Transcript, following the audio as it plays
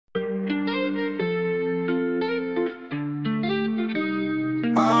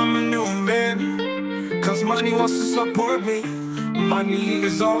I'm a new man, cause money wants to support me. Money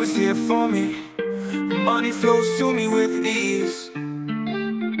is always here for me. Money flows to me with ease.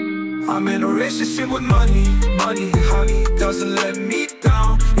 I'm in a relationship with money. Money, honey, doesn't let me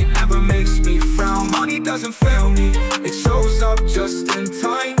down. It never makes me frown. Money doesn't fail me. It shows up just in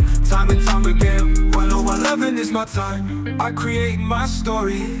time. Time and time again. 11 is my time. I create my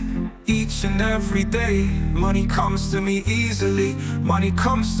story each and every day. Money comes to me easily. Money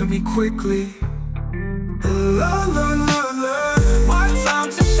comes to me quickly. La la la la. My time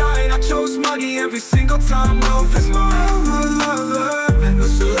to shine. I chose money every single time. Wealth is mine. La la la. And the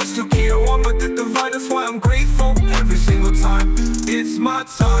celestial key I want, but the divine, that's why I'm grateful every single time. It's my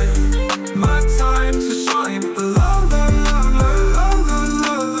time to shine. La la la la la la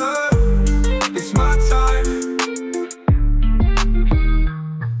la la. It's my time.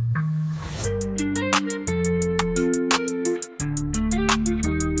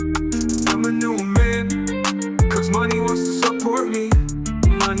 I'm a new man, cause money wants to support me.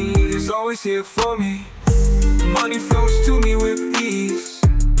 Money is always here for me. Money flows to me with ease.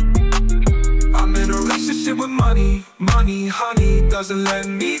 I'm in a relationship with money. Money, honey, doesn't let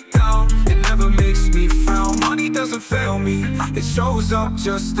me down. It never makes me frown. Money doesn't fail me. It shows up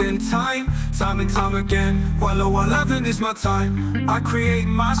just in time. Time and time again. 11 is my time. I create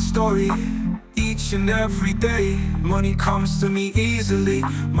my story each and every day. Money comes to me easily.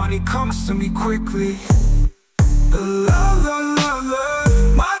 Money comes to me quickly. La la la la.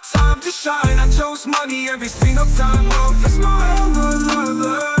 My time to shine. I chose money every single time. Wealth is mine. La la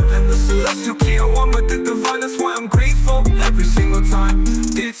la. And the celestial key I want, but the divine, that's why I'm grateful every single time.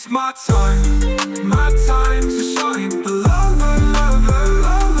 It's my time to shine. La la la la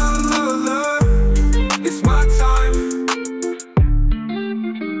la la la la. It's my time.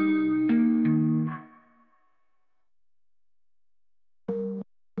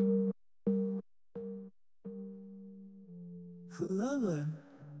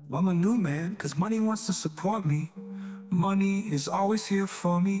 I'm a new man, cause money wants to support me. Money is always here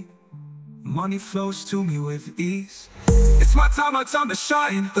for me. Money flows to me with ease. It's my time to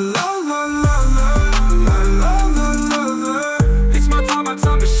shine. La la la la la la la la la. It's my time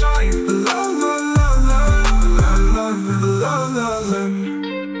to shine. La la la la la la la la la.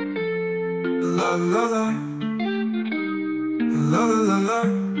 La la la la la la.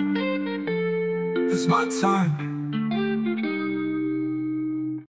 It's my time.